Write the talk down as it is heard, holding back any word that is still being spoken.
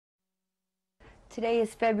Today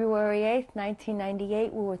is February 8th,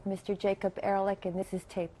 1998. We're with Mr. Jakob Ehrlich, and this is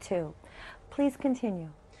tape 2. Please continue.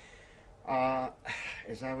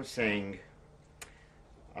 As I was saying,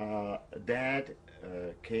 Dad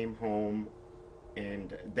came home,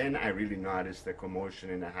 and then I really noticed the commotion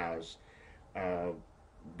in the house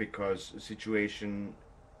because the situation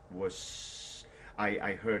was.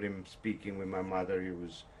 I heard him speaking with my mother. He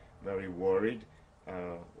was very worried.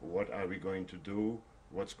 What are we going to do?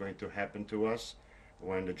 What's going to happen to us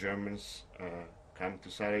when the Germans come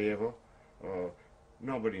to Sarajevo?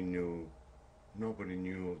 Nobody knew. Nobody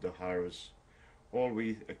knew of the horrors. All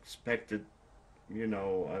we expected,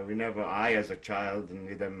 I as a child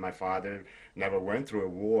and even my father never went through a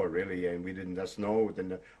war really, and we didn't just know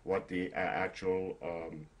what the actual,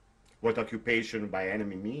 what occupation by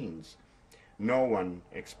enemy means. No one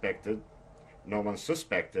expected, no one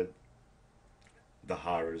suspected the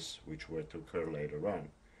horrors which were to occur later on.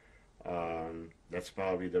 That's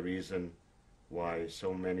probably the reason why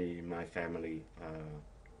so many in my family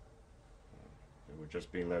they were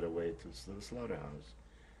just being led away to the slaughterhouse.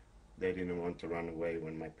 They didn't want to run away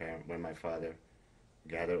when my father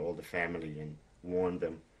gathered all the family and warned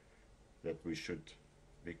them that we should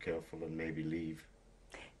be careful and maybe leave.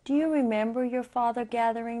 Do you remember your father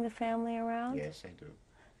gathering the family around? Yes, I do.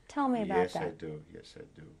 Tell me about that. Yes, I do. Yes, I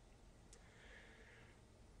do.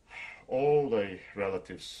 All the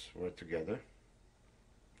relatives were together,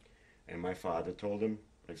 and my father told them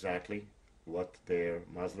exactly what their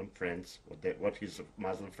Muslim friends, what his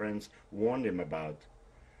Muslim friends warned him about.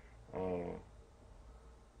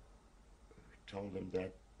 Told them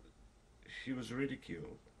that he was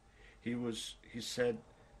ridiculed. He said,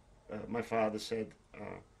 my father said,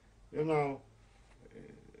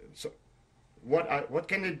 so what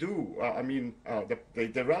can they do?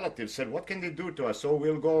 The relatives said, what can they do to us? So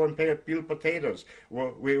we'll go and peel potatoes.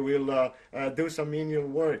 We will do some menial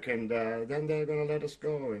work, and then they're going to let us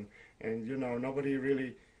go. And nobody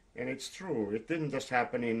really, and it's true. It didn't just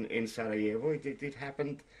happen in Sarajevo. It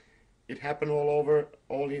happened. It happened all over,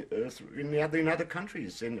 in other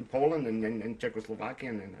countries, in Poland and Czechoslovakia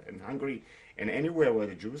and Hungary and anywhere where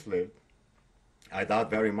the Jews lived. I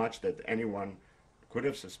doubt very much that anyone could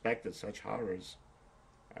have suspected such horrors.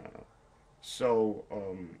 So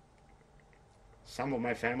some of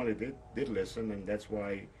my family did listen, and that's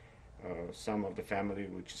why some of the family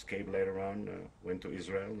which escaped later on went to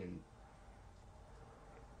Israel, and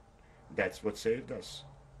that's what saved us.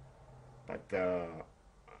 But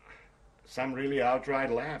some really outright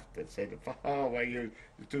laughed and said, "Oh, well, you're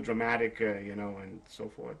too dramatic," and so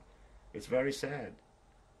forth. It's very sad,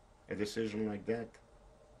 a decision like that.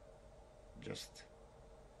 Just,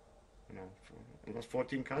 I lost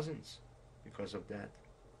 14 cousins because of that.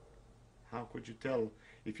 How could you tell?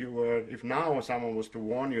 If now someone was to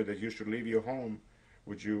warn you that you should leave your home,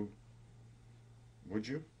 would you?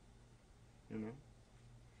 You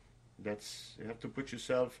have to put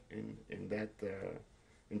yourself in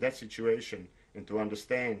that situation and to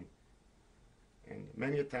understand. And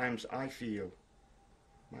many times I feel,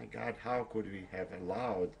 my God, how could we have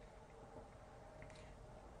allowed,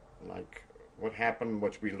 like what happened,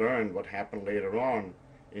 what we learned, what happened later on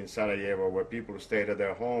in Sarajevo, where people who stayed at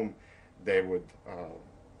their home, they would,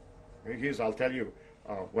 I'll tell you,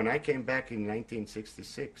 when I came back in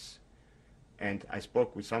 1966, and I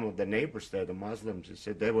spoke with some of the neighbors there, the Muslims, they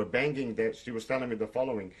said they were banging, she was telling me the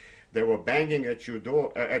following, they were banging at your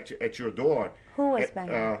door, at your door. Who was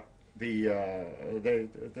banging?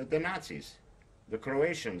 The Nazis, the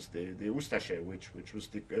Croatians, the Ustaše, which was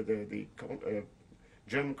the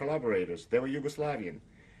German collaborators. They were Yugoslavian.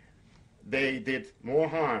 They did more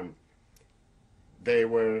harm. They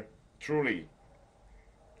were truly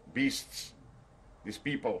beasts, these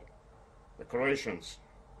people, the Croatians,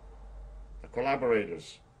 the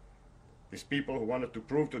collaborators, these people who wanted to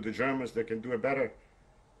prove to the Germans they can do a better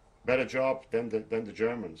job than the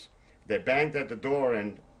Germans. They banged at the door,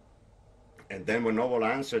 and then when no one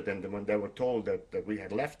answered, and when they were told that we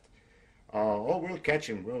had left, we'll catch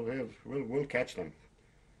him, we'll catch them.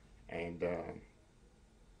 And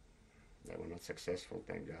they were not successful,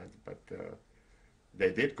 thank God, but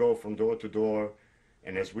they did go from door to door,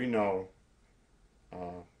 and as we know,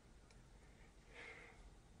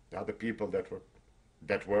 the other people that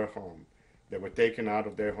were home, they were taken out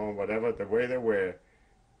of their home, whatever the way they were.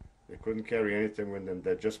 They couldn't carry anything with them.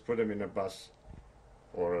 They just put them in a bus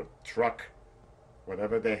or a truck,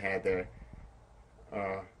 whatever they had there.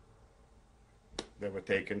 They were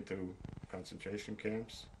taken to concentration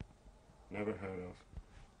camps. Never heard of.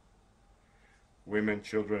 Women,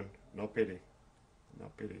 children, no pity. No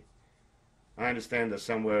pity. I understand that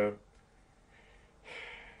some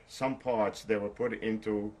some parts they were put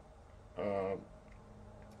into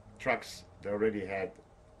trucks they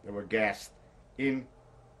were gassed in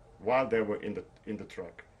while they were in the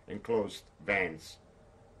truck, enclosed vans.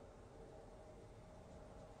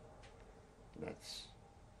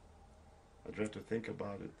 I'd have to think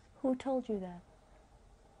about it. Who told you that?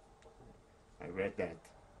 I read that,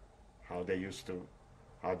 how they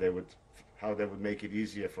would make it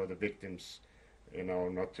easier for the victims,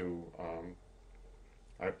 not to.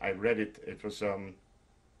 I read it. It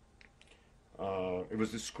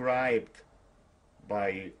was described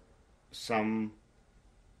by some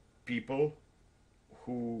people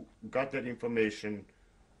who got that information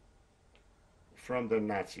from the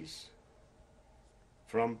Nazis.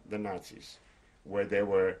 Where they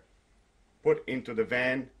were put into the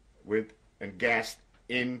van and gassed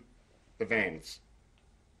in the vans.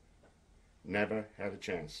 Never had a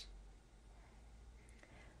chance.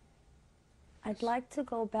 I'd like to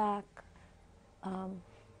go back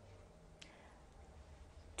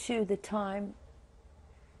to the time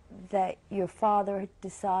that your father had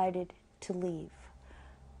decided to leave.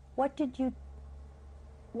 What did you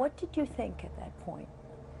think at that point?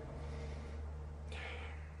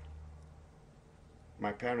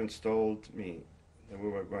 My parents told me that we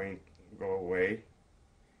were going to go away,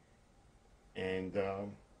 and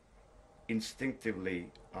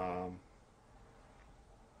instinctively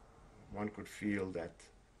one could feel that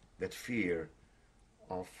fear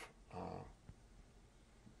of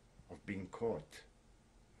being caught.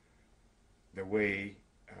 The way,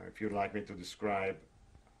 if you'd like me to describe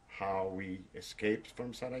how we escaped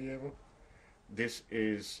from Sarajevo, this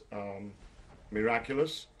is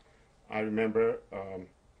miraculous. I remember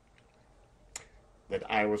that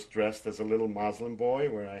I was dressed as a little Muslim boy,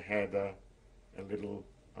 where I had a little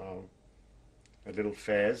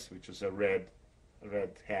fez, which is a red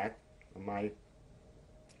hat on my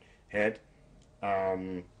head.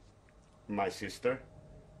 My sister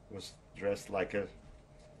was dressed like a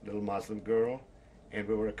little Muslim girl, and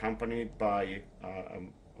we were accompanied by a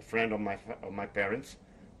friend of my parents.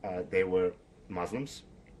 They were Muslims.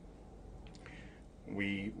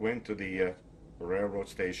 We went to the railroad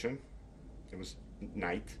station. It was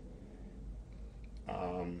night.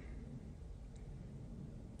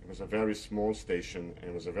 It was a very small station,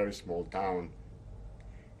 and it was a very small town.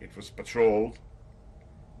 It was patrolled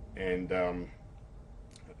and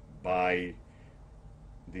by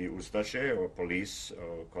the Ustaše, or police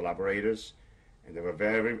collaborators, and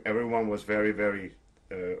everyone was very, very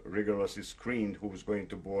rigorously screened who was going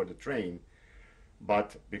to board the train.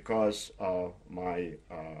 But because the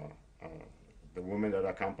woman that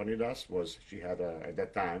accompanied us she had at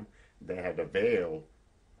that time, they had a veil,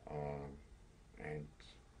 and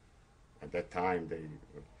at that time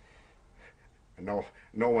no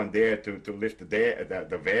one dared to lift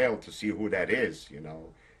the veil to see who that is.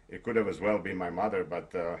 It could have as well been my mother,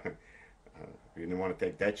 but we didn't want to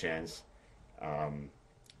take that chance.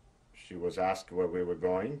 She was asked where we were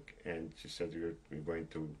going, and she said we're going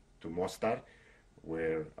to Mostar,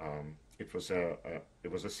 where it was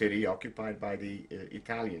a city occupied by the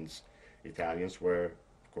Italians. Italians were,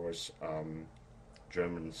 of course,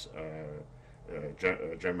 Germany's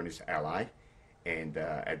ally, and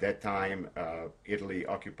at that time Italy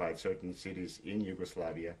occupied certain cities in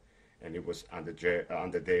Yugoslavia, and it was under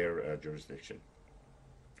their jurisdiction.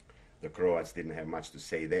 The Croats didn't have much to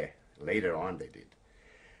say there. Later on they did.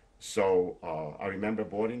 So I remember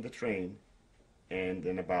boarding the train, and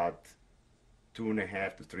in about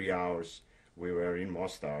 2.5 to 3 hours we were in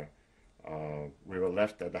Mostar. We were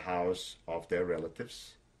left at the house of their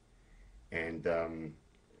relatives, and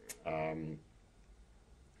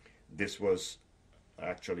this was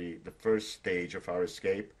actually the first stage of our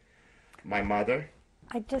escape. My mother...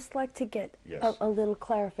 I'd just like to get Yes. a little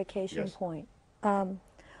clarification Yes. point.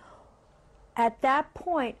 At that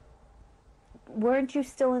point, weren't you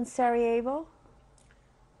still in Sarajevo?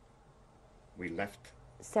 We left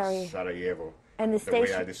Sarajevo. Sarajevo, And the the way I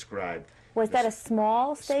station, described. was that a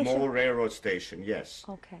small station? Small railroad station, yes.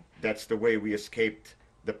 Okay. That's the way we escaped.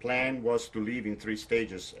 The plan was to leave in 3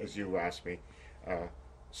 stages, as you asked me.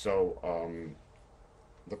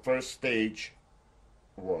 The first stage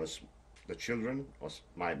was the children, was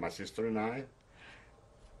my sister and I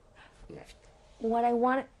left.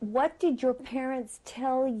 What did your parents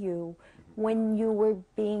tell you when you were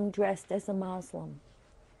being dressed as a Muslim?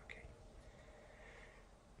 Okay.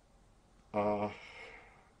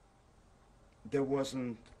 There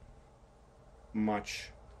wasn't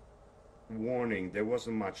much warning. There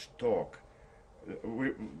wasn't much talk.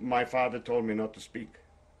 My father told me not to speak.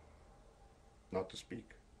 Not to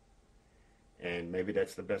speak. And maybe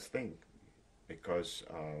that's the best thing. because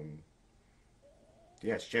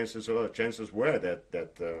yes, chances were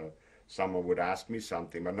that someone would ask me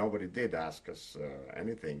something, but nobody did ask us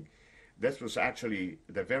anything. This was actually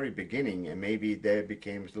the very beginning, and maybe they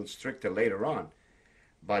became a little stricter later on.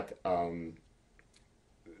 But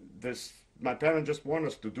my parents just want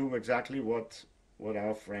us to do exactly what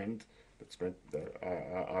our friend,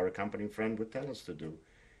 our accompanying friend, would tell us to do,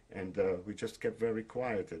 and we just kept very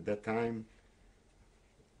quiet. At that time,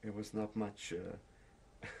 it was not much.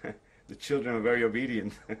 The children are very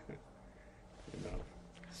obedient,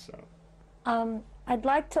 So. I'd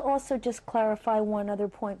like to also just clarify one other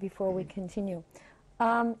point before we continue.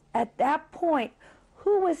 At that point,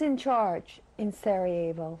 who was in charge in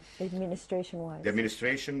Sarajevo, administration-wise? The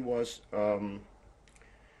administration was the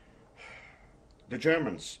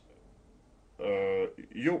Germans.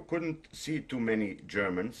 You couldn't see too many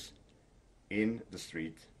Germans in the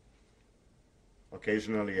street.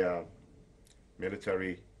 Occasionally a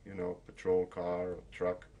military, patrol car or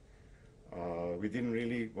truck. We didn't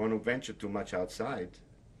really want to venture too much outside,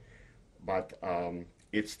 but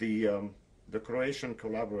it's the Croatian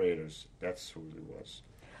collaborators. That's who it was.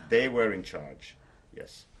 They were in charge.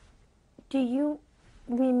 Yes. Do you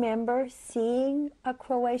remember seeing a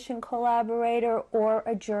Croatian collaborator or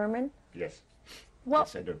a German? Yes. Well,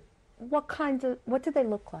 yes, I do. What did they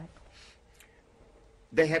look like?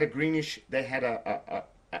 They had a greenish. They had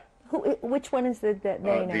Which one is they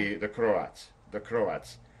now? The Croats. The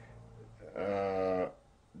Croats.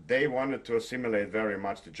 They wanted to assimilate very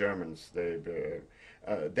much the Germans.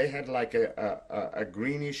 They had like a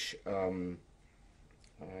greenish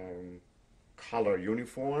color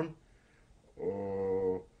uniform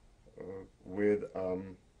with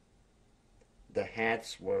the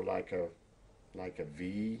hats were like a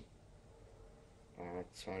V.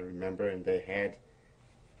 So I remember, and they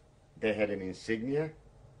had an insignia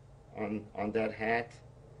on that hat.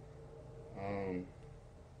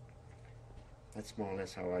 That's more or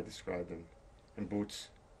less how I describe them. And boots,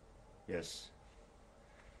 yes.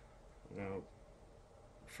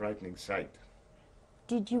 Frightening sight.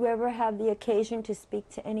 Did you ever have the occasion to speak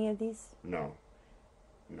to any of these? No.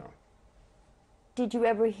 Did you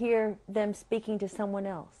ever hear them speaking to someone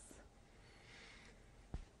else?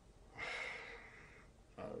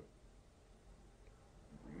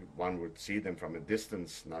 One would see them from a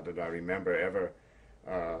distance. Not that I remember ever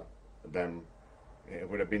them. It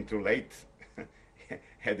would have been too late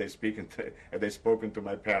had they spoken to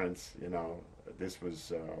my parents. This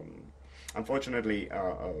was unfortunately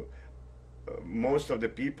most of the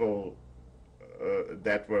people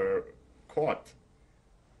that were caught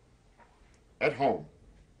at home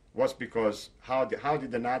was because how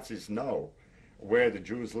did the Nazis know where the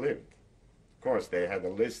Jews lived? Of course, they had a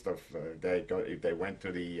list of if they went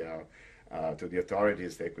to the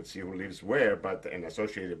authorities, they could see who lives where, and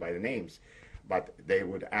associated by the names. But they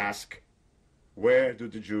would ask, where do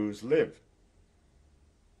the Jews live?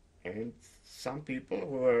 And some people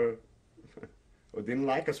who didn't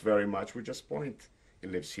like us very much would just point. He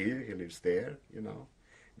lives here, he lives there,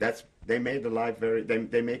 They made the life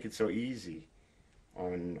they make it so easy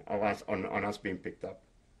on us being picked up.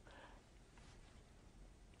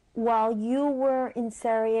 While you were in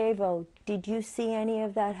Sarajevo, did you see any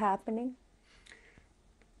of that happening?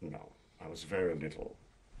 No, I was very little.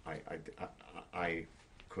 I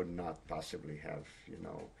could not possibly have,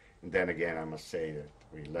 And then again, I must say that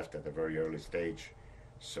we left at a very early stage,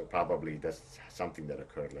 so probably that's something that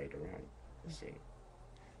occurred later on. See,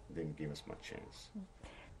 didn't give us much chance.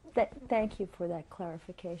 Thank you for that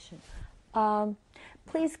clarification.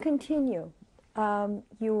 Please continue.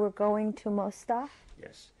 You were going to Mostar?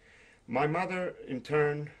 Yes. My mother, in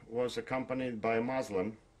turn, was accompanied by a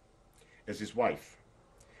Muslim as his wife.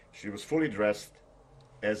 She was fully dressed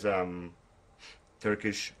as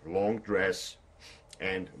Turkish long dress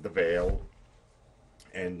and the veil,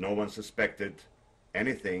 and no one suspected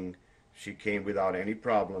anything. She came without any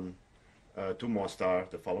problem to Mostar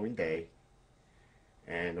the following day,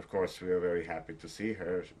 and of course we were very happy to see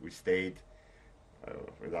her. We stayed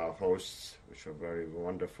with our hosts, which were very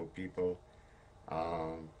wonderful people.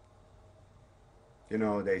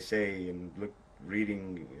 They say,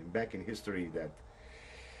 reading back in history, that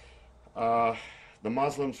the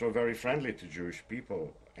Muslims were very friendly to Jewish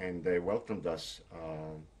people, and they welcomed us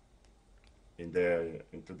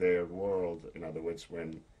into their world. In other words,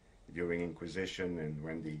 during Inquisition and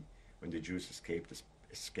when the Jews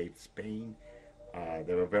escaped Spain,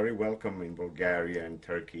 they were very welcome in Bulgaria and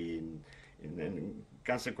Turkey, and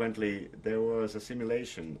consequently there was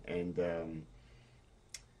assimilation. And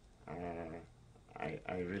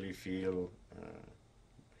I really feel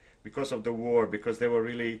because of the war, because they were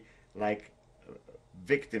really like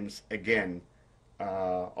victims again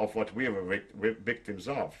of what we were victims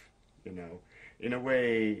of, you know. In a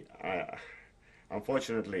way,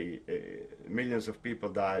 unfortunately, millions of people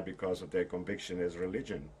died because of their conviction as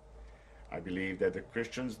religion. I believe that the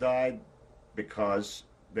Christians died because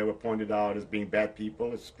they were pointed out as being bad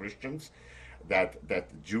people, as Christians,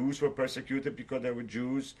 that Jews were persecuted because they were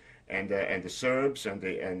Jews, and the Serbs and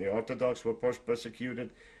the Orthodox were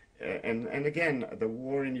persecuted. And again, the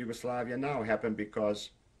war in Yugoslavia now happened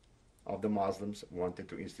because of the Muslims wanted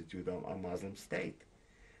to institute a Muslim state.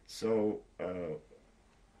 So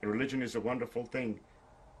religion is a wonderful thing,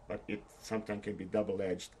 but it sometimes can be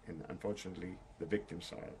double-edged, and unfortunately the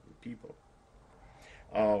victims are the people.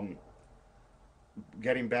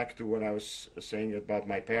 Getting back to what I was saying about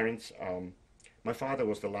my parents, my father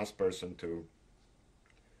was the last person to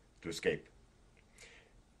escape.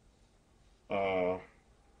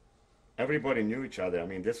 Everybody knew each other. I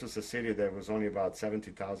mean, this was a city that was only about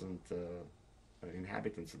 70,000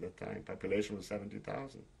 inhabitants at that time. Population was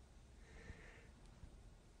 70,000.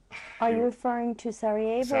 Are you referring to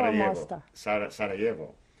Sarajevo or Mostar?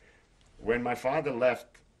 Sarajevo. When my father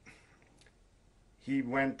left, he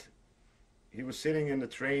was sitting in the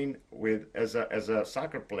train as a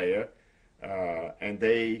soccer player, and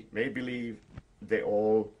they may believe they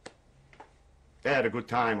had a good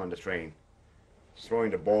time on the train,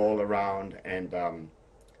 throwing the ball around and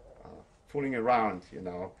fooling around, you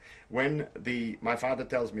know. When my father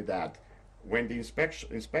tells me that when the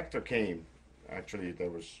inspector came, actually there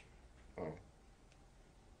was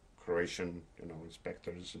Croatian, you know,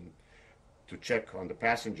 inspectors and to check on the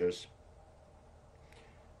passengers.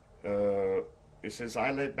 He says,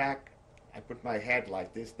 I lay back, I put my head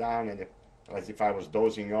like this down, and as if I was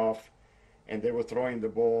dozing off, and they were throwing the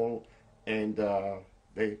ball, and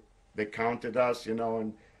they counted us, you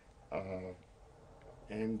know,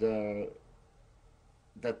 and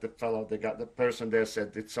that the person there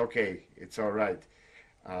said, it's okay, it's all right.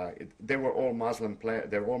 They were all Muslim players.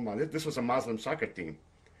 This was a Muslim soccer team,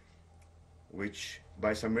 which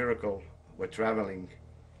by some miracle were traveling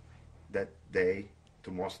that day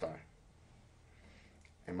to Mostar.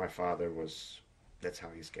 And my father that's how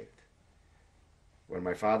he escaped. When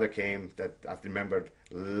my father came, that I remembered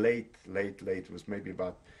late, it was maybe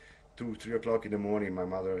about 2, 3 o'clock in the morning,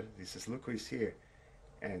 he says, look who's here.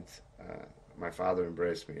 And my father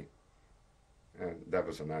embraced me. And that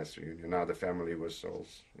was a nice reunion. Now the family was all,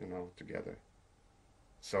 you know, together.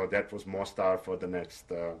 So that was Mostar for the next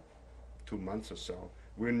 2 months or so.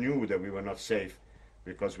 We knew that we were not safe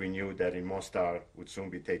because we knew that in Mostar would soon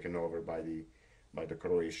be taken over by the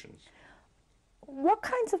Croatians. What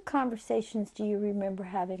kinds of conversations do you remember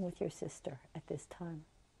having with your sister at this time?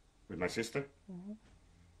 With my sister?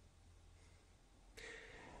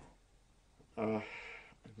 Mm-hmm.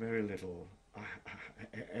 Very little.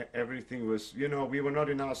 Everything was, you know, we were not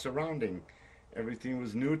in our surrounding. Everything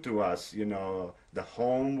was new to us, you know. The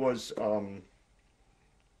home was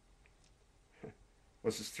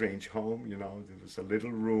a strange home, you know. There was a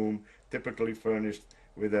little room, typically furnished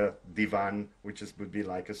with a divan, which would be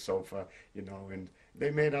like a sofa, you know, and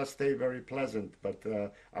they made our stay very pleasant. But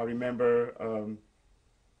I remember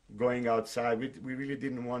going outside. We really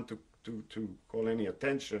didn't want to call any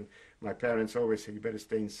attention. My parents always said, you better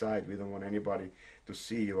stay inside. We don't want anybody to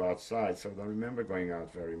see you outside. So I don't remember going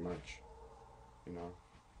out very much, you know.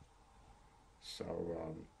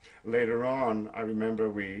 So later on, I remember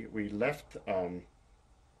we left our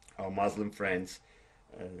Muslim friends.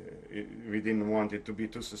 We didn't want it to be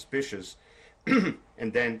too suspicious.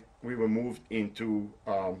 And then we were moved into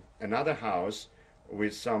another house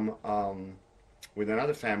with with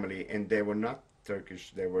another family, and they were not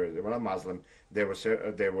Turkish. They were not Muslim. They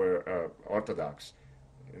were Orthodox,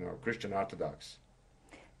 you know, Christian Orthodox.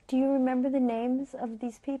 Do you remember the names of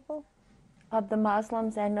these people, of the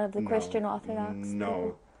Muslims and of the Christian Orthodox?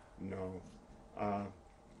 No.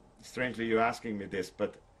 Strangely, you're asking me this,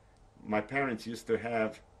 but my parents used to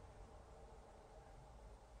have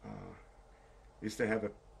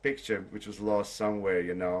a picture which was lost somewhere,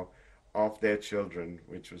 you know, of their children,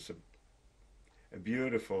 which was a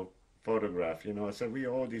beautiful photograph, you know. So we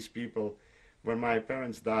all these people, when my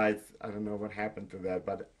parents died, I don't know what happened to that,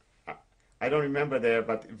 but I don't remember there,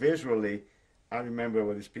 but visually I remember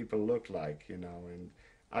what these people looked like, you know, and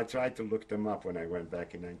I tried to look them up when I went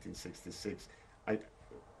back in 1966.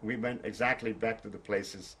 We went exactly back to the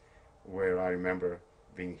places where I remember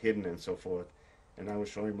being hidden and so forth. And I was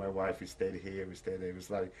showing my wife, we stayed here, we stayed there. It was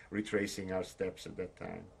like retracing our steps at that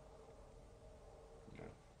time. Yeah.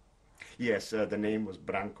 Yes, the name was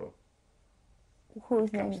Branko. Whose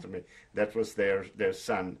comes name? to me. That was their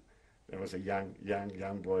son. There was a young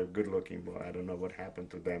boy, good-looking boy. I don't know what happened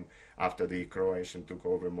to them after the Croatian took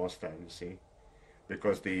over Mostar. You see,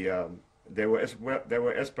 because they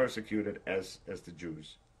were as persecuted as the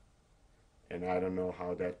Jews, and I don't know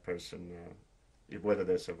how that person, whether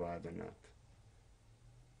they survived or not.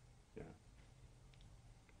 Yeah.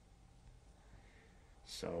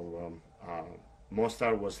 So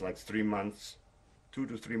Mostar was like 3 months, 2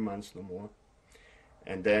 to 3 months, no more,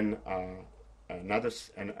 and then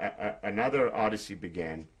another odyssey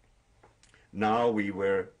began. Now we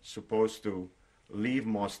were supposed to leave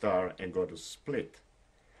Mostar and go to Split.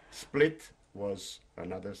 Split was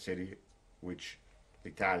another city which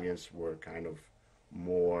Italians were kind of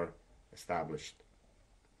more established.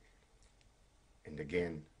 And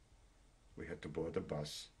again, we had to board the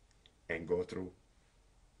bus and go through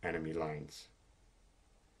enemy lines.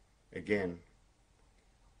 Again,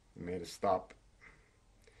 we made a stop.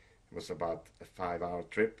 It was about a 5-hour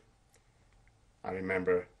trip. I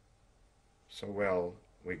remember so well,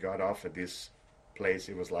 we got off at this place.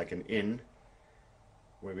 It was like an inn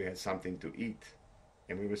where we had something to eat.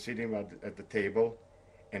 And we were sitting at the table,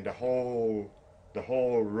 and the whole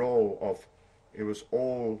row of, it was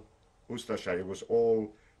all Ustasha, it was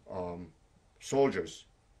all soldiers,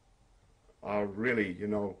 are really, you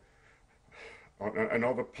know, an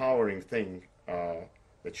overpowering thing,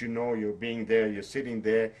 that you know you're being there, you're sitting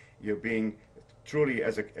there, you're being truly,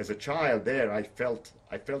 as a child there, I felt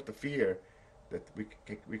the fear that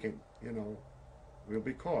we can, you know, we'll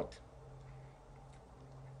be caught.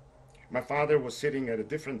 My father was sitting at a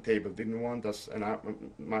different table, didn't want us, and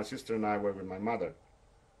my sister and I were with my mother.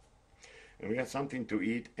 And we had something to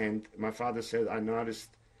eat, and my father said, I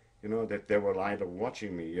noticed, you know, that they were either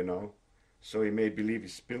watching me, you know. So he made believe he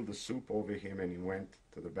spilled the soup over him, and he went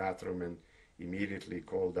to the bathroom and immediately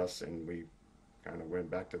called us, and we kind of went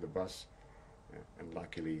back to the bus. And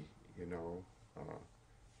luckily, you know,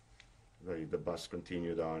 the bus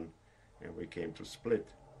continued on, and we came to Split.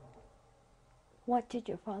 What did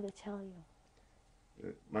your father tell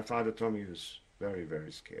you? My father told me he was very,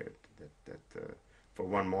 very scared. That for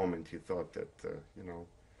one moment he thought that you know,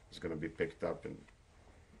 he was going to be picked up, and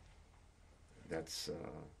that's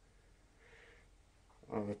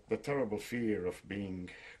the terrible fear of being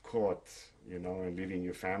caught, you know, and leaving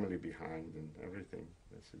your family behind and everything.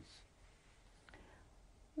 This is.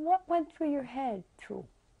 What went through your head through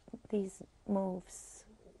these moves?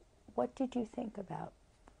 What did you think about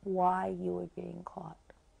why you were being caught,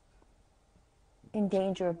 in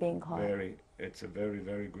danger of being caught? It's a very,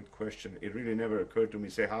 very good question. It really never occurred to me,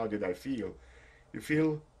 say, how did I feel? You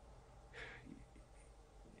feel,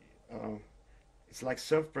 it's like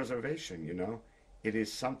self-preservation, you know. It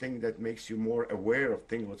is something that makes you more aware of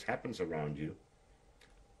things, what happens around you.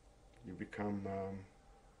 You become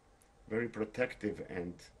very protective,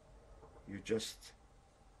 and you just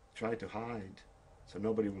try to hide so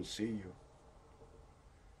nobody will see you.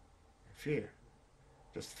 Fear,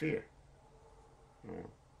 just fear.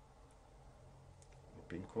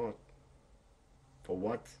 Being caught. For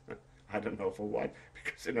what? I don't know for what,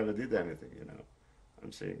 because I never did anything, you know.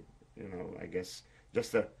 I'm saying, you know, I guess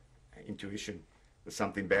just a intuition that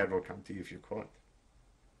something bad will come to you if you're caught.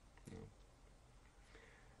 You know.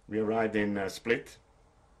 We arrived in Split.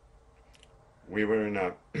 We were in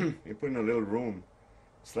a, we put in a little room,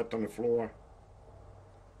 slept on the floor.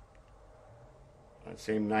 That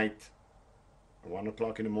same night, at 1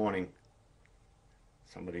 o'clock in the morning,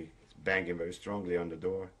 somebody is banging very strongly on the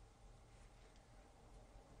door,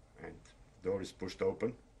 and the door is pushed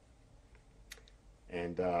open,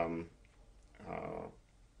 and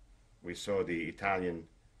we saw the Italian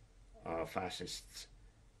fascists.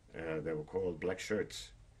 They were called Black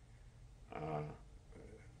Shirts.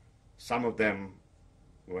 Some of them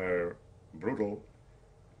were brutal.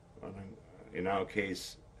 In our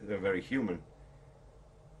case, they're very human.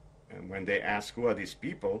 And when they asked who are these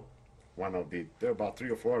people, there were about 3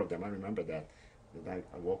 or 4 of them, I remember that. And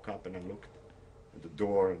I woke up and I looked at the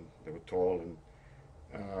door, and they were tall, and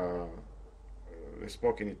they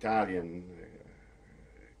spoke in Italian.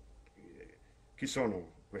 Chi sono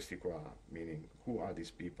questi qua? Meaning, who are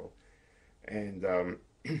these people? And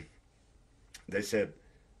they said,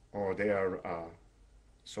 oh, they are,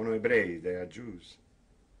 sono ebrei, they are Jews.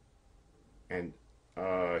 And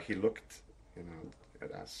he looked, you know,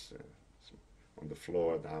 at us on the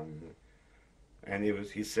floor down, and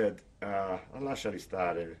he said, lasciali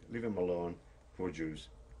stare, leave him alone, poor Jews.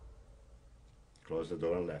 Closed the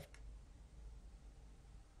door and left.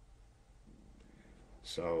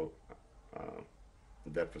 So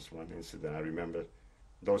that was one incident. I remember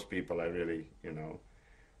those people I really, you know,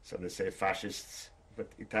 so they say fascists, but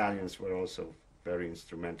Italians were also very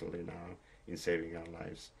instrumental in saving our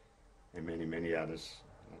lives, and many, many others,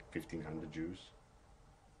 like 1,500 Jews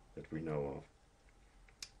that we know of.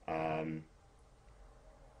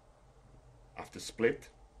 After split,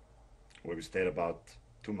 where we stayed about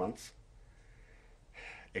 2 months,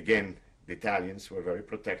 again, the Italians were very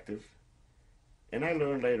protective, and I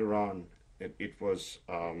learned later on that it was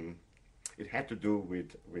it had to do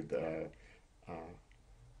with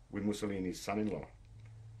Mussolini's son-in-law,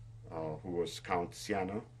 who was Count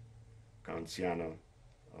Siano. Count Siano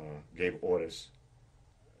gave orders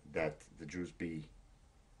that the Jews be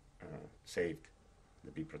saved,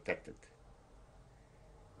 to be protected.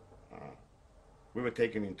 We were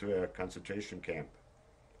taken into a concentration camp,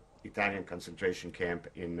 Italian concentration camp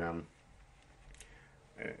in,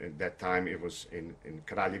 at that time it was in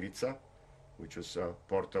Kraljevica, which was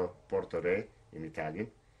Porto Re in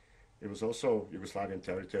Italian. It was also Yugoslavian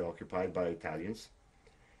territory occupied by Italians.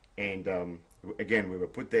 And again, we were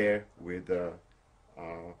put there with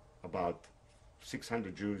about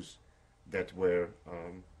 600 Jews that were,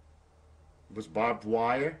 it was barbed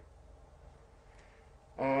wire,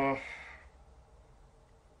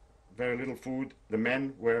 very little food. The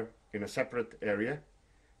men were in a separate area.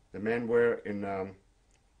 The men were in,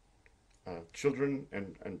 children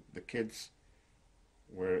and the kids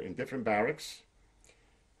were in different barracks.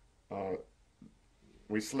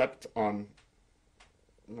 We slept on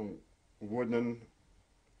wooden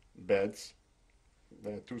beds.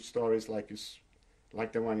 There are 2 stories like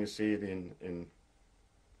the one you see it in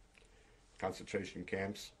concentration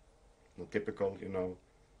camps. The typical,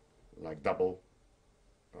 like double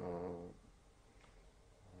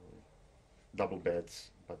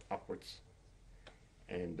beds, but upwards.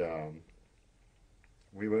 And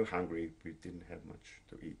we were hungry. We didn't have much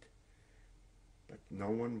to eat. But no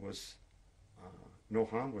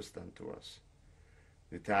harm was done to us.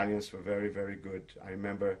 The Italians were very, very good. I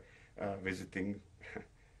remember visiting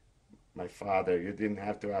my father. You didn't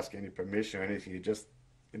have to ask any permission or anything. You just,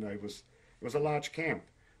 it was a large camp.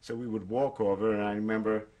 So we would walk over, and I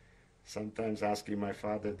remember sometimes asking my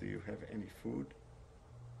father, "Do you have any food?"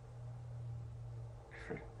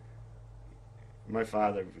 My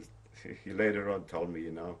father, he later on told me,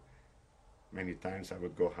 many times I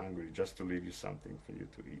would go hungry just to leave you something for you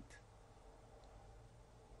to eat.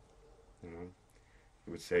 He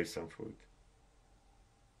would save some food.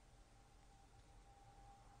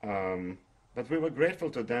 But we were grateful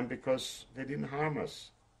to them because they didn't harm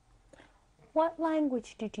us. What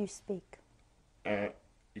language did you speak?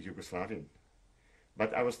 Yugoslavian.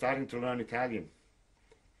 But I was starting to learn Italian.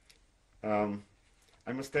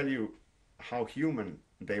 I must tell you how human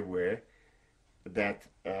they were, that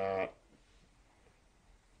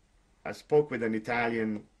I spoke with an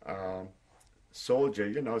Italian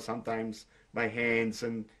soldier, sometimes by hands,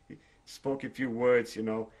 and he spoke a few words,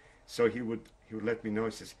 so he would let me know.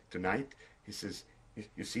 He says, "Tonight," he says,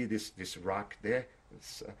 "you see this rock there?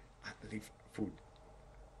 It's, leave food."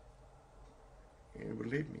 And he would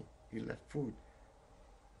leave me. He left food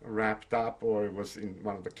wrapped up, or it was in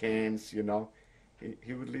one of the cans, He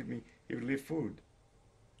would leave me. He would leave food.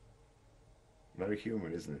 Very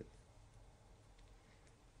human, isn't it?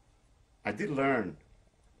 I did learn.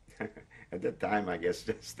 At that time, I guess,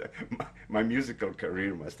 just my musical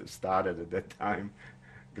career must have started at that time,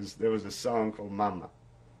 because there was a song called Mama,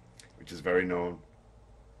 which is very known.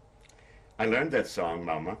 I learned that song,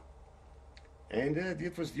 Mama, and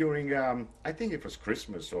it was during, I think it was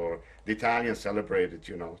Christmas, or the Italians celebrated,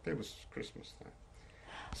 it was Christmas time.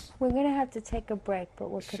 We're going to have to take a break, but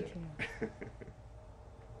we'll Sure. continue.